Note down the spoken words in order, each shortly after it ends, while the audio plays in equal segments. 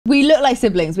We look like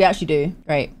siblings. We actually do.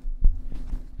 Great.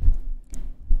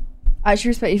 I actually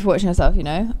respect you for watching yourself, you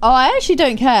know? Oh, I actually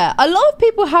don't care. A lot of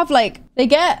people have like, they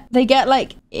get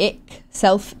like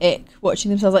self-ick watching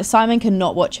themselves. Like Simon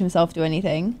cannot watch himself do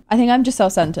anything. I think I'm just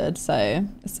self-centered, so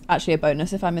it's actually a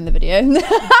bonus if I'm in the video.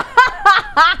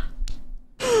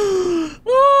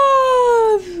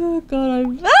 Oh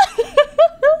God,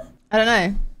 I don't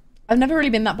know. I've never really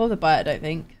been that bothered by it, I don't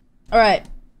think. All right,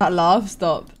 that laugh,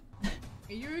 stop. Are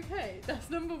you okay?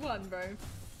 That's number one, bro.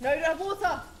 No, don't have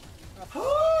water.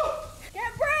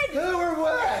 Get bread! No, we're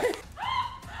wet!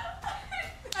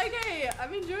 Okay,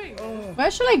 I'm enjoying this.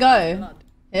 Where should I go?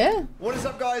 Here? What is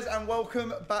up, guys, and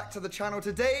welcome back to the channel.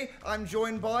 Today, I'm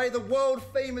joined by the world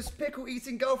famous pickle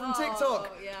eating girl from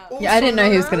TikTok. Yeah. Yeah, I didn't know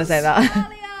he was gonna say that.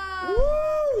 Talia!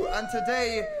 Woo! And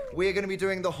today, we're gonna be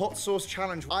doing the hot sauce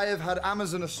challenge. I have had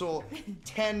Amazon assort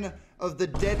 10 of the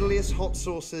deadliest hot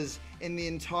sauces in the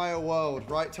entire world.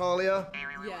 Right, Talia?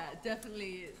 Yeah,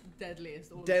 definitely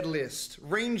deadliest. Deadliest.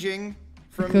 Ranging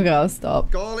from Good girl,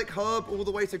 stop. garlic herb all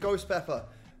the way to ghost pepper.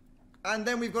 And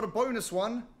then we've got a bonus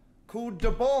one called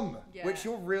Da Bomb, which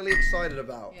you're really excited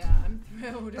about. Yeah, I'm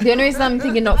thrilled. The only reason I'm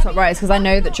thinking not top right is because I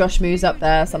know that Josh moves up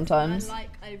there sometimes. I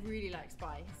really like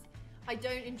spice. I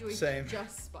don't enjoy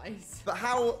just spice. But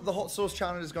how the hot sauce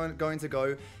challenge is going to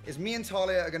go is me and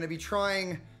Talia are going to be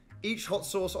trying each hot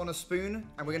sauce on a spoon,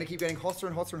 and we're going to keep getting hotter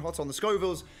and hotter and hotter on the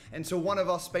Scovilles until one of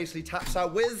us basically taps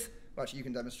out with, well, actually you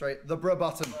can demonstrate, the bruh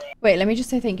button. Wait, let me just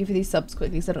say thank you for these subs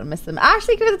quickly so I don't miss them.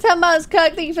 Ashley, thank you for the 10 months.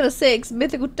 Kirk, thank you for the 6.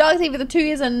 Mythical Doug, thank you for the 2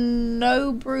 years. And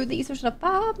No Brew, thank you so much for the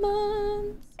 5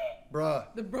 months. Bruh.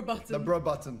 The bruh button. The bruh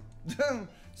button.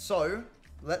 So,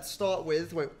 let's start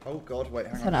with, wait, oh God, wait,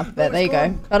 hang on. Turn up a bit, there you go.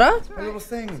 Better? A little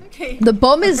thing. Okay. The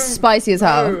bomb is spicy as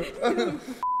hell.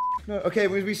 No, okay,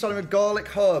 we'll be starting with garlic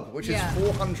herb, which is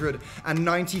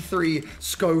 493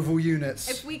 Scoville units.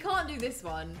 If we can't do this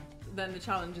one, then the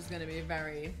challenge is going to be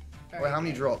very, very Wait, how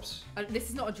many drops? This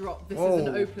is not a drop. This Whoa. is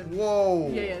an open. Whoa.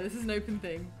 Yeah, this is an open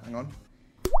thing. Hang on.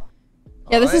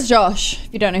 Yeah, this is Josh,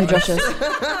 if you don't know who Josh is.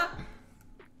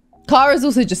 Kara's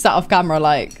also just sat off camera,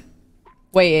 like,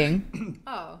 waiting.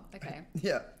 Oh, okay.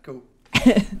 Yeah, cool.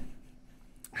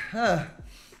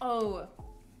 Oh,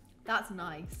 that's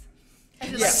nice.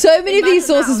 Yeah. So many of these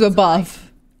sauces were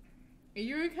buff. Are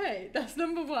you okay? That's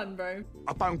number one, bro.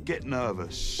 I don't get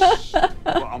nervous,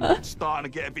 but I'm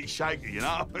starting to get a bit shaky, you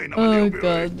know? I'm a Oh, little bit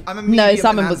God. I'm a medium. No,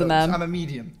 Simon in wasn't Nando's. there. I'm a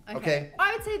medium, okay?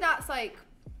 I would say that's like,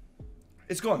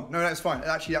 It's gone. No, that's fine.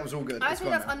 Actually, that was all good. I would It's say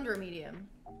gone that's now. under a medium.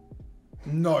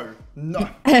 No, no.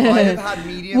 I have had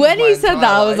medium. When he said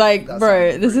that, I was like,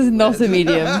 bro, this is not a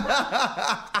medium.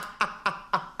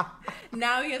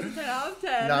 Now he has a 10 out of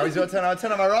 10. Now he's got 10 out of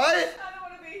 10, am I right? I don't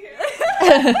want to be here.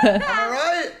 Am I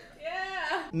right?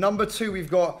 Yeah. Number 2, we've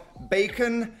got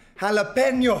bacon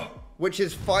jalapeno, which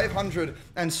is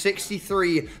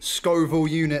 563 Scoville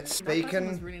units. That Bacon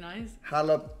was really nice.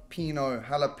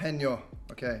 jalapeno.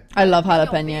 Okay. I love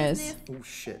jalapenos. Oh,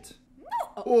 shit.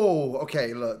 Oh,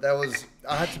 okay, look, there was,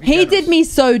 I had to be He generous. did me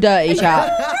so dirty, chat.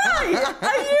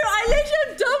 I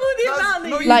literally doubled the amount that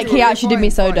No, you you Like, do he it. actually did me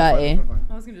so dirty. Fine.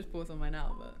 I was going to just pour some of mine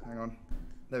out, but... Hang on.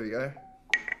 There we go.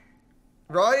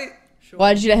 Right? Sure.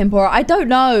 Why did you let him pour it? I don't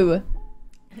know.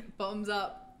 Bottoms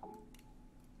up.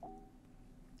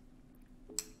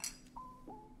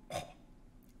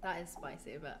 That is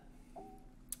spicy, but...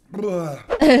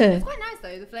 It's quite nice,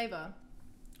 though, the flavour.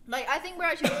 Like, I think we're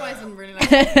actually spicing really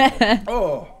nice.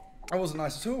 Oh, that wasn't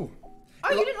nice at all.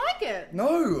 Oh, you didn't like it?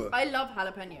 No. I love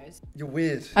jalapenos. You're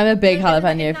weird. I'm a big No,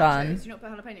 but in jalapeno nachos, fan. Do you not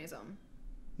put jalapenos on?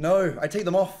 No, I take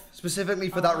them off specifically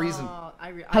for that reason. Oh,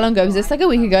 How long ago was this? Like a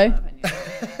week ago?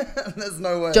 There's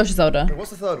no way. Josh is older. Wait,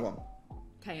 what's the third one?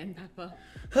 Cayenne pepper.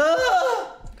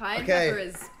 Ah! Cayenne Okay. pepper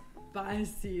is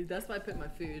spicy. That's why I put in my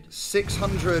food.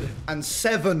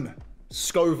 607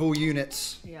 Scoville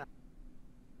units. Yeah.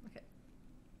 Okay.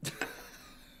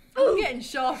 I'm getting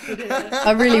shafted here.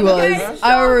 I really was.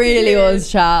 I really was,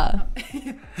 chat.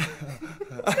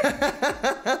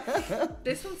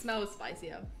 This one smells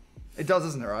spicier. It does,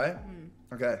 doesn't it, right?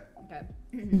 Okay. Okay.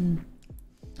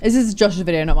 This is Josh's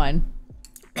video, not mine.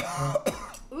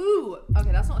 Ooh.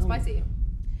 Okay, that's not spicy.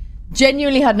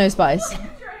 Genuinely had no spice.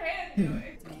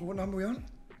 What number are we on?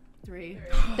 3.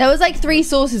 There was like 3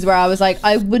 sauces where I was like,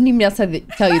 I wouldn't even be able to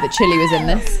tell you that chili was in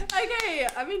this. Okay,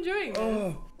 I'm enjoying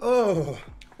this. Oh.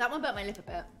 That one burnt my lip a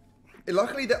bit.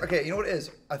 Luckily, okay, you know what it is?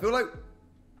 I feel like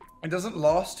it doesn't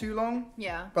last too long.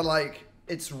 Yeah. But like,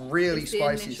 it's really It's the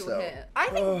spicy initial still. hit. I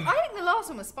think the last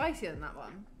one was spicier than that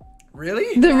one.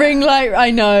 Really? The ring light, I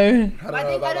know. But I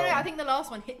don't know. I think the last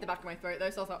one hit the back of my throat though,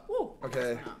 so I was like, ooh.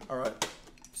 Okay, alright.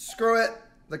 Screw it.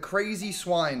 The crazy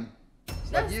swine.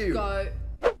 Let's you. go.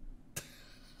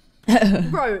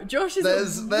 Bro, Josh is Josh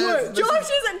isn't. Come and look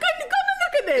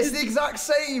at this. It's the exact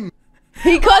same.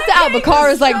 He cuts it out, but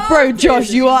Kara's like, bro, Josh,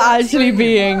 you are actually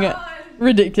being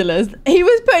ridiculous. He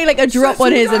was putting like a drop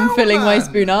on his and filling my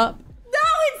spoon up. No,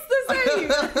 it's the same.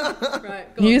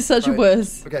 Right, go on. You're such a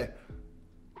wuss. Okay.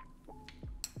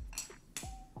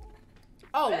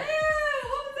 Oh. Ew,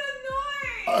 what was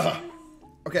that noise?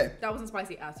 Okay. That wasn't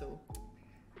spicy at all.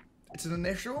 It's an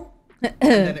initial, and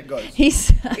then it goes. He's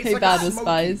so like bad a with smoky-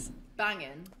 spice.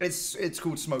 Banging. It's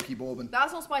called smoky bourbon.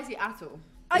 That's not spicy at all.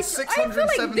 It's I feel like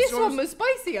 607 this sauce. one was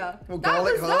spicier. Well, that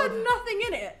garlic had herb. nothing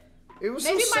in it. It was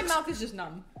Maybe so my mouth is just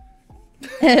numb.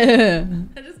 Yeah,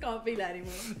 I just can't feel it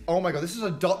anymore. Oh my god, this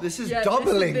is Yeah,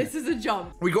 doubling. This is a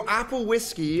jump. We got apple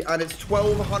whiskey and it's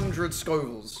 1200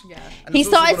 Scovilles. Yeah. And he it's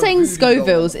also started got a saying voodoo doll.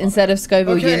 Scovilles instead of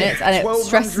Scoville Okay, units, and it 1200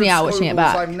 stressed me out watching it Scovilles.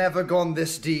 back. I've never gone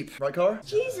this deep. Right, Cara?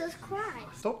 Jesus Christ.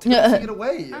 Stop tilting it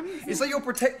away. It's like you're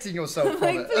protecting yourself from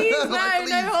Like, it. please, no, Like, no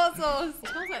please. hot sauce. It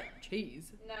smells like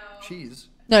cheese. No. Cheese.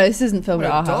 No, this isn't filmed It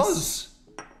at our house. does.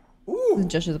 Ooh. This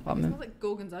is Josh's It apartment. smells like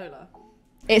gorgonzola.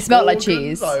 It smelled like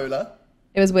cheese. Gorgonzola.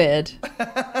 It was weird.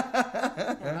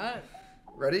 Alright.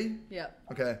 Ready? Yeah.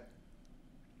 Okay.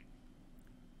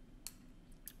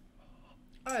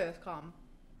 Oh, it's calm.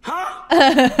 Huh?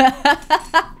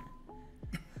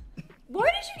 Why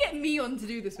did you get me on to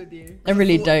do this with you? I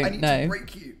really I don't need to know.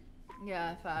 break you.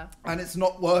 Yeah, fair. And it's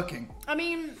not working. I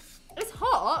mean, it's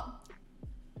hot.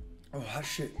 Oh, that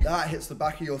shit. That hits the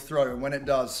back of your throat, and when it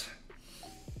does.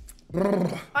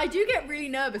 Brrr. I do get really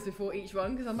nervous before each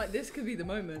one because I'm like, this could be the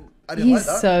moment. I didn't like He's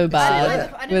that. so I bad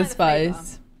didn't like with the flavour.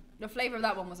 spice. The flavour of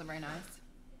that one wasn't very nice.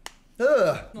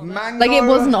 Ugh. Mango. Like, it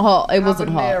wasn't hot. It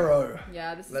wasn't hot. habanero.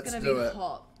 Yeah, this is Let's gonna do be it.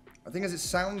 hot. I think as it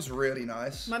sounds really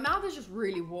nice. My mouth is just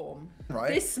really warm.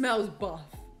 Right. This smells buff.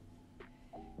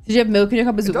 Did you have milk in your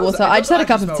cup? Is it does- water? it I does just had a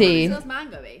cup actually of smell really tea. It smells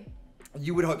mango-y.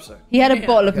 You would hope so. He had a Yeah.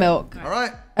 bottle of Okay. milk, All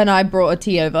right. and I brought a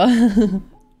tea over.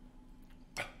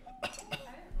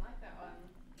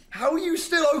 How are you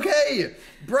still okay?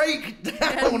 Break They're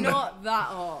down. not that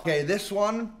hot. Okay, this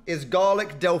one is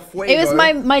garlic del fuego. It was my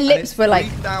and lips it's were like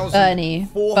Ernie,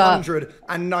 but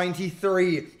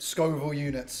 493 Scoville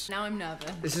units. Now I'm nervous.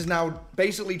 This is now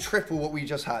basically triple what we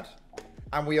just had.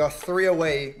 And we are 3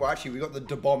 away. Well, actually, we got the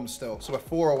bomb still. So we're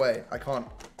 4 away. I can't.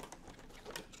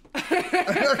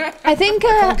 I think.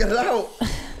 Can't get it out.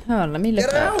 Hold on, let me look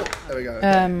Get it up. out. There we go.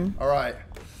 Okay. All right.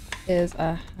 Is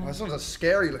Oh, this one's a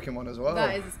scary looking one as well.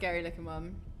 That is a scary looking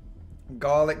one.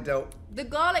 Garlic del. The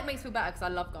garlic makes me feel better because I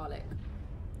love garlic.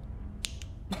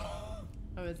 Oh,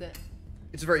 is it?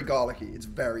 It's very garlicky. It's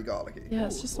very garlicky. yeah,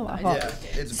 it's just not that Yeah, hot.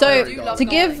 it's So very love to garlicky.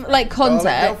 give garlic. like Garlic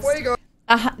del context, fuego.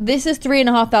 this is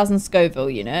 3,500 Scoville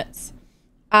units,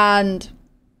 and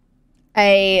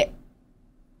a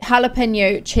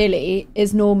jalapeno chili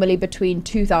is normally between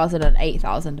 2,000 and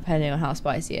 8,000 depending on how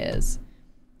spicy it is.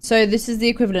 So this is the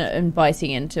equivalent of biting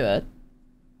into a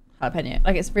jalapeno.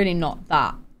 Like, it's really not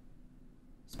that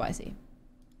spicy.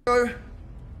 Go.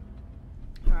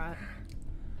 Alright.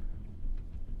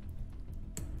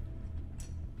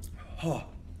 Oh,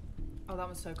 Oh, that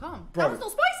was so calm. Bro. That was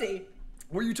not spicy.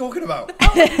 what are you talking about?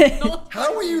 Not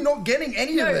How are you not getting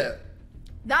any of No. it?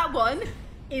 That one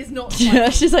is not spicy. Yeah,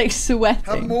 she's like Have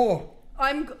sweating. more.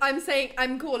 I'm saying,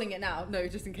 I'm calling it now. No,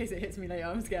 just in case it hits me later.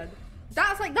 I'm scared.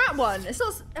 That's like that one. It's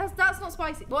not. That's not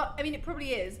spicy. Well, I mean, it probably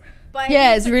is. But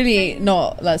Yeah, it's like really saying-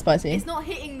 not that spicy. It's not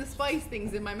hitting the spice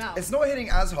things in my mouth. It's not hitting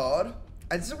as hard.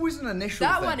 It's always an initial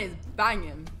That thing. one is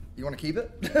banging. You want to keep it?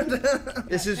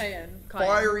 This is Cayenne.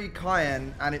 fiery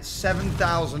cayenne, and it's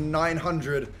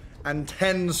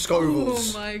 7,910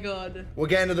 Scovilles. Oh my god. We're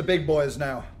getting to the big boys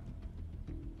now.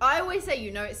 I always say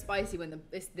you know it's spicy when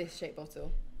it's this shaped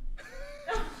bottle.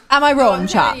 Am I wrong, I'm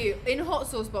chat? telling you, in hot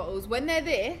sauce bottles, when they're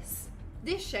this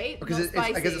shape, Because not it's,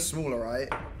 spicy. I guess it's smaller, right?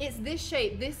 It's this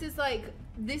shape. This is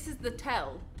the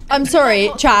tell. I'm sorry,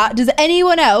 chat. Does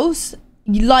anyone else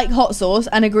like hot sauce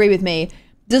and agree with me?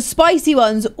 The spicy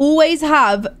ones always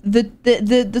have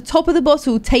the top of the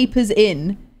bottle tapers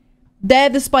in. They're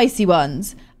the spicy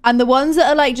ones. And the ones that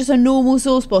are like just a normal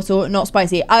sauce bottle, not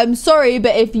spicy. I'm sorry,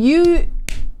 but if you...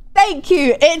 Thank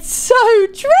you. It's so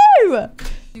true.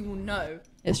 You will know.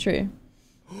 It's true.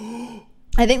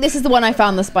 I think this is the one I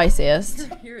found the spiciest.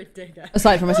 You're a digger.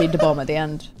 Aside from obviously the bomb at the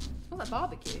end. Smells like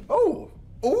barbecue. Oh!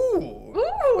 Ooh! Ooh.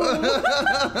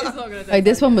 It's not gonna taste Like,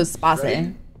 this like one it. was spicy.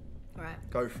 Ready? Alright.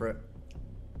 Go for it.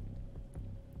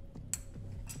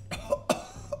 Oh,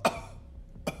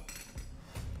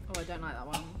 I don't like that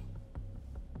one.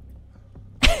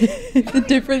 The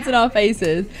difference in our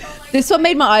faces. This one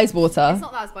made my eyes water. It's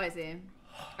not that spicy.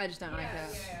 I just don't like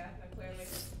it.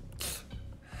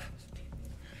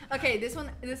 Okay, this one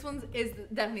is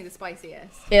definitely the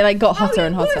spiciest. It like got hotter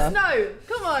and Of course, hotter. no,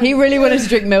 come on. He really wanted to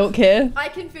drink milk here. I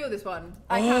can feel this one.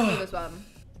 I can feel this one.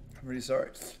 I'm really sorry.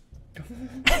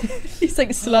 He's like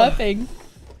slurping.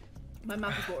 My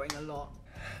mouth is watering a lot.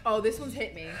 Oh, this one's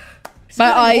hit me.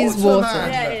 My eyes water, water.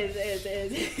 man. Yeah, it is.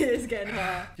 It is getting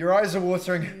hot. Your eyes are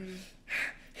watering.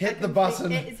 Hit the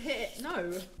button. It is hit.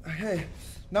 No. Okay,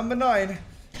 number 9. My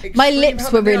Extreme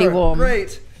lips were really habanero. warm.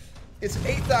 Great. It's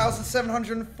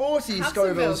 8,740 Have some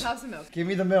milk. Scovilles. Have some milk. Give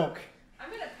me the milk.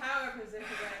 I'm in a power position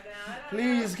right now. I don't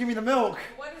Please, give me the milk. know.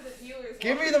 What do the viewers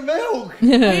Give me the milk.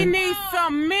 We need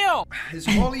some milk. It's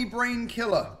Holy Brain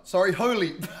Killer. Sorry,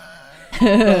 Holy.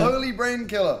 The Holy Brain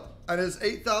Killer. And it's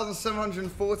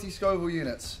 8,740 Scoville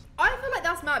units. I feel like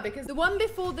that's mad because the one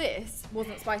before this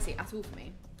wasn't spicy at all for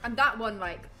me. And that one,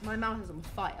 like, my mouth is on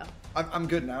fire. I'm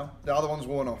good now. The other one's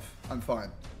worn off. I'm fine.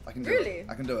 I can do Really? it.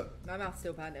 I can do it. My mouth's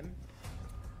still burning.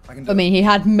 I can do I mean, he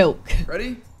had milk. it.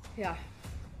 Ready? Yeah.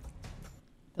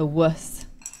 The worst.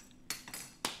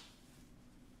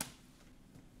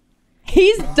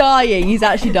 He's dying. He's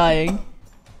actually dying.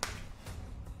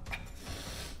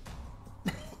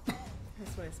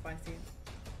 This one is spicy.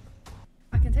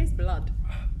 I can taste blood.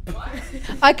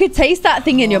 I could taste that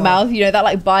thing in your mouth. You know, that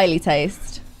like biley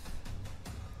taste.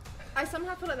 I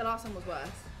somehow feel like the last one was worse.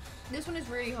 This one is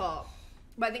really hot.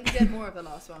 But I think he did more of the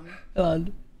last one.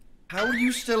 God. How are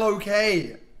you still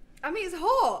okay? I mean, it's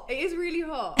hot. It is really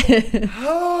hot.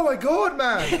 Oh my god,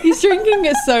 man. He's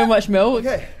drinking so much milk.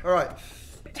 Okay, alright.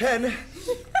 10.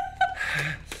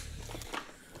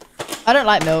 I don't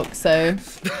like milk, so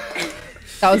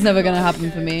that was never gonna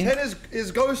happen for me. 10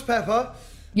 is Ghost Pepper.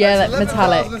 Yeah, That's like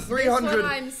metallic. This one 11,300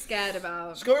 I'm scared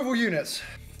about. Scoville units.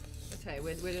 Okay,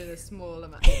 we're doing a small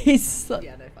amount. He's so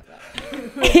Yeah, no, fuck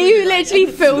that. he literally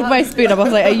filled my spoon up. I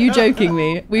was like, are you joking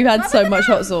me? We've had so much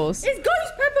hot sauce. It's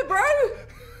ghost pepper, bro!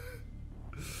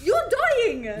 You're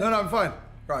dying! No, I'm fine.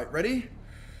 Right, ready?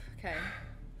 Okay.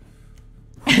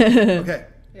 Okay,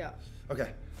 Yeah.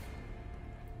 okay.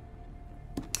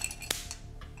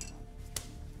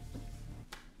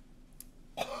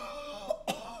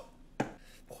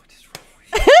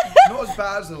 Not as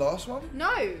bad as the last one,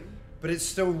 No. but it's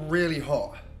still really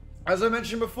hot. As I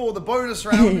mentioned before, the bonus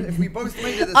round, if we both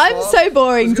made it this I'm far, so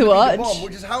boring was to gonna be the watch. bomb,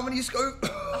 which is how many Scoville?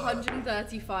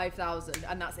 135,000,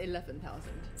 and that's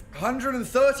 11,000.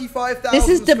 135,000 This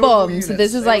is the Scoville bomb, units. so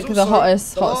this is There was like the also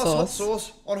hottest the hot last sauce. hot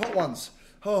sauce on Hot Ones.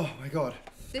 Oh my god.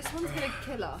 This one's gonna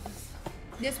kill us.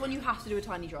 This one you have to do a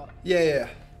tiny drop, Yeah.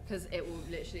 because it will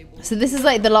literally... So this is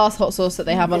like the last hot sauce that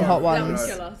they have on Yeah, Hot That will Ones.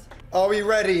 kill us. Are we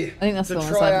ready think that's to the one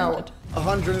try I've out had.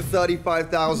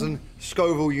 135,000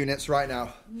 Scoville units right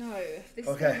now? No, this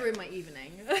Okay. is gonna ruin my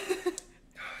evening.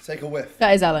 Take a whiff.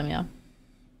 That is Alum, yeah.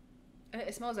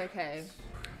 It smells okay.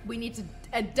 We need to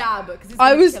a dab because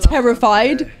I was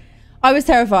terrified. Okay. I was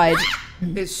terrified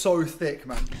It's so thick,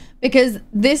 man. because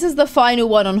this is the final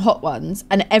one on Hot Ones,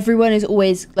 and everyone is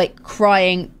always like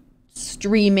crying,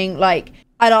 streaming, like,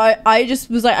 and I just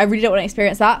was like, I really don't want to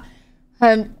experience that.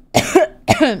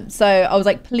 So I was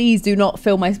like, please do not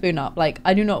fill my spoon up. Like,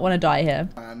 I do not want to die here.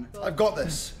 Man, I've got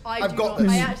this. I I've do got not,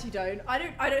 this. I actually don't. I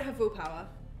don't have willpower.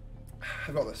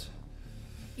 I've got this.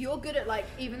 You're good at like,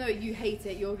 even though you hate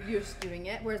it, you're just doing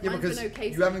it. Whereas Yeah, mine's because been okay.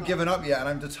 you so haven't far. given up yet, and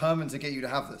I'm determined to get you to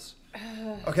have this.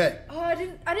 Okay. Oh, I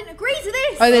didn't agree to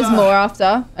this. Oh, there's more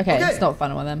after. Okay, Okay. it's not the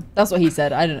final one then. That's what he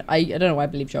said. I don't know why I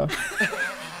believe Josh.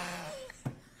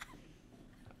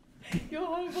 Your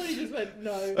whole body just went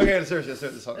no. Okay, seriously, let's do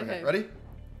it this time. Okay, Okay. ready?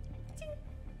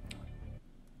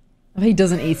 He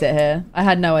doesn't eat it here. I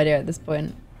had no idea at this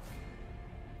point.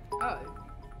 Oh,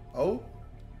 Oh,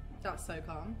 that's so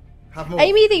calm. have more.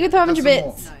 Amy, think with 500 Have some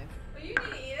bits. No. Well, you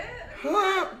can eat it. more.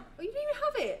 Oh, you didn't even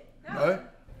have it. No.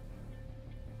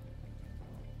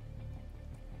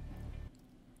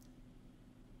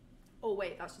 Oh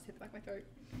wait, that's just hit the back of my throat.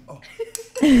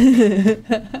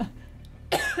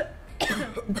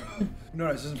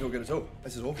 No, this doesn't feel good at all.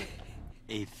 This is awful.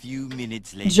 A few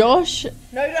minutes later. Josh,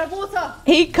 No, you don't have water.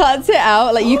 he cuts it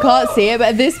out, like you can't see it, but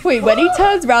at this point, when he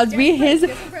turns around to me, his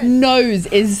nose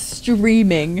is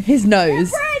streaming. His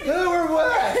nose. No, we're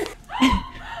wet.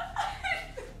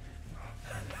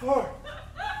 Oh.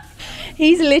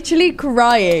 He's literally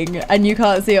crying, and you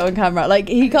can't see it on camera. Like,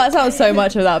 he cuts out so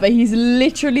much of that, but he's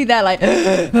literally there, like,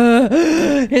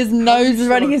 his nose is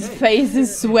running, his face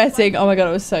is sweating. Oh my god,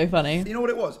 it was so funny. You know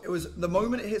what it was? It was the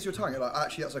moment it hits your tongue, you're like,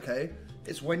 actually, that's okay.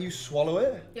 It's when you swallow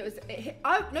it.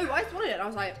 I swallowed it and I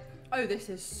was like, oh, this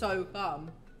is so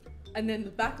calm. And then the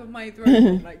back of my throat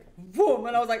was like, boom,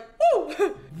 and I was like,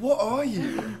 oh. What are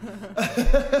you? I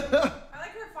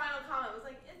like her final comment. It was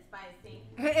like, it's spicy.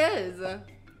 It is.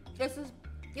 This is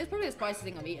Yeah, it's probably the spiciest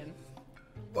thing I've eaten.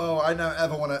 Well, I don't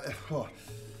ever want to. Oh,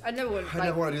 I never would. I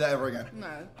never want to do that ever again.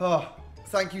 No. Oh,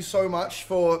 thank you so much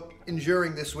for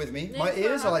enduring this with me. My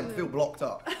ears are like feel blocked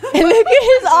up. Look at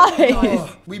his eyes.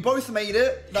 Oh, we both made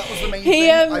it. That was the main He,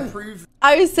 thing. I proved.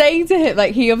 I was saying to him,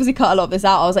 like, he obviously cut a lot of this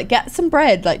out. I was like, get some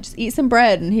bread, like, just eat some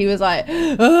bread. And he was like,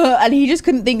 ugh, and he just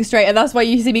couldn't think straight. And that's why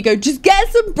you see me go, just get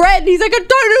some bread. And he's like, I don't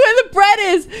know where the bread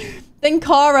is. Then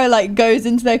Cara, like, goes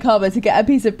into their cupboard to get a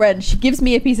piece of bread. And she gives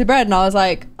me a piece of bread. And I was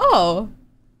like, oh,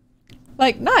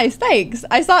 like, nice, thanks.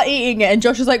 I start eating it. And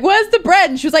Josh was like, where's the bread?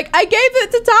 And she was like, I gave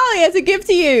it to Talia to give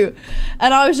to you.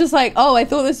 And I was just like, oh, I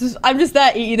thought this was, I'm just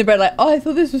there eating the bread. Like, oh, I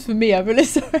thought this was for me. I'm really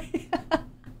sorry.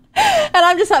 And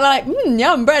I'm just like,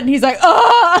 yum, bread. And he's like,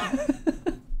 ah.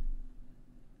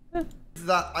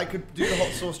 That I could do the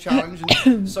hot sauce challenge,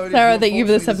 and so did Sarah, you. thank you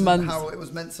for the Unfortunately, 7 months. How it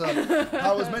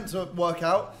was meant to work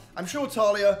out. I'm sure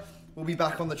Talia will be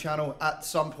back on the channel at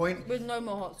some point. With no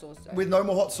more hot sauce though. With no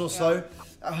more hot sauce though.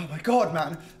 Oh my god,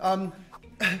 man.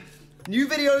 New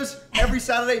videos every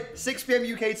Saturday, 6 p.m.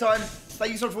 UK time.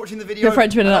 Thank you so much for watching the video. Your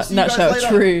French in a and I'll see you guys nutshell, later.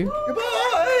 true. Goodbye.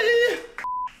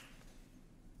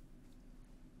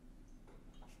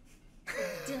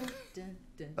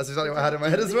 That's exactly what I had in my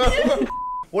head as well.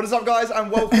 What is up, guys,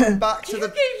 and welcome back to the.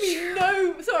 You gave me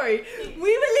no. Sorry,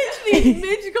 we were literally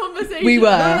mid conversation. We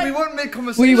were. No, we weren't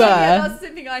mid-conversation. We were. Yeah, that's the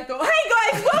thing I thought. Hey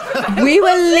guys, welcome back. We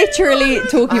were literally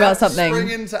talking I about had to something. Spring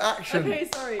into action. Okay,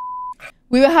 sorry.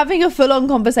 We were having a full-on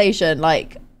conversation,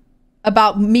 like,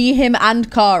 about me, him, and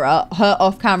Cara, her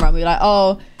off camera. And we were like,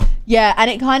 oh, yeah. And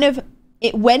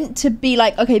it went to be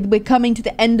like, okay, we're coming to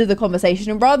the end of the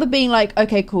conversation. And rather being like,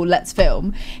 okay, cool, let's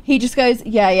film. He just goes,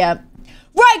 yeah.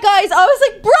 Right, guys. I was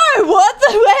like, bro, what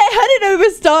the way? I didn't know we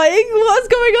were starting. What's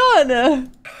going on?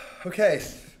 Okay.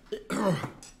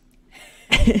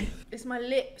 It's my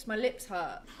lips. My lips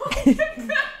hurt.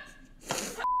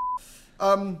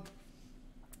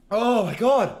 Oh my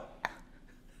god.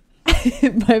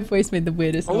 My voice made the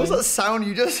weirdest What was noise. that sound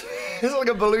you just? It's like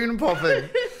a balloon popping.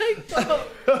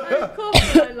 I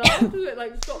coughed and I laughed. It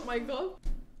like stopped my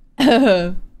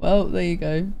cough. Well, there you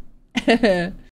go.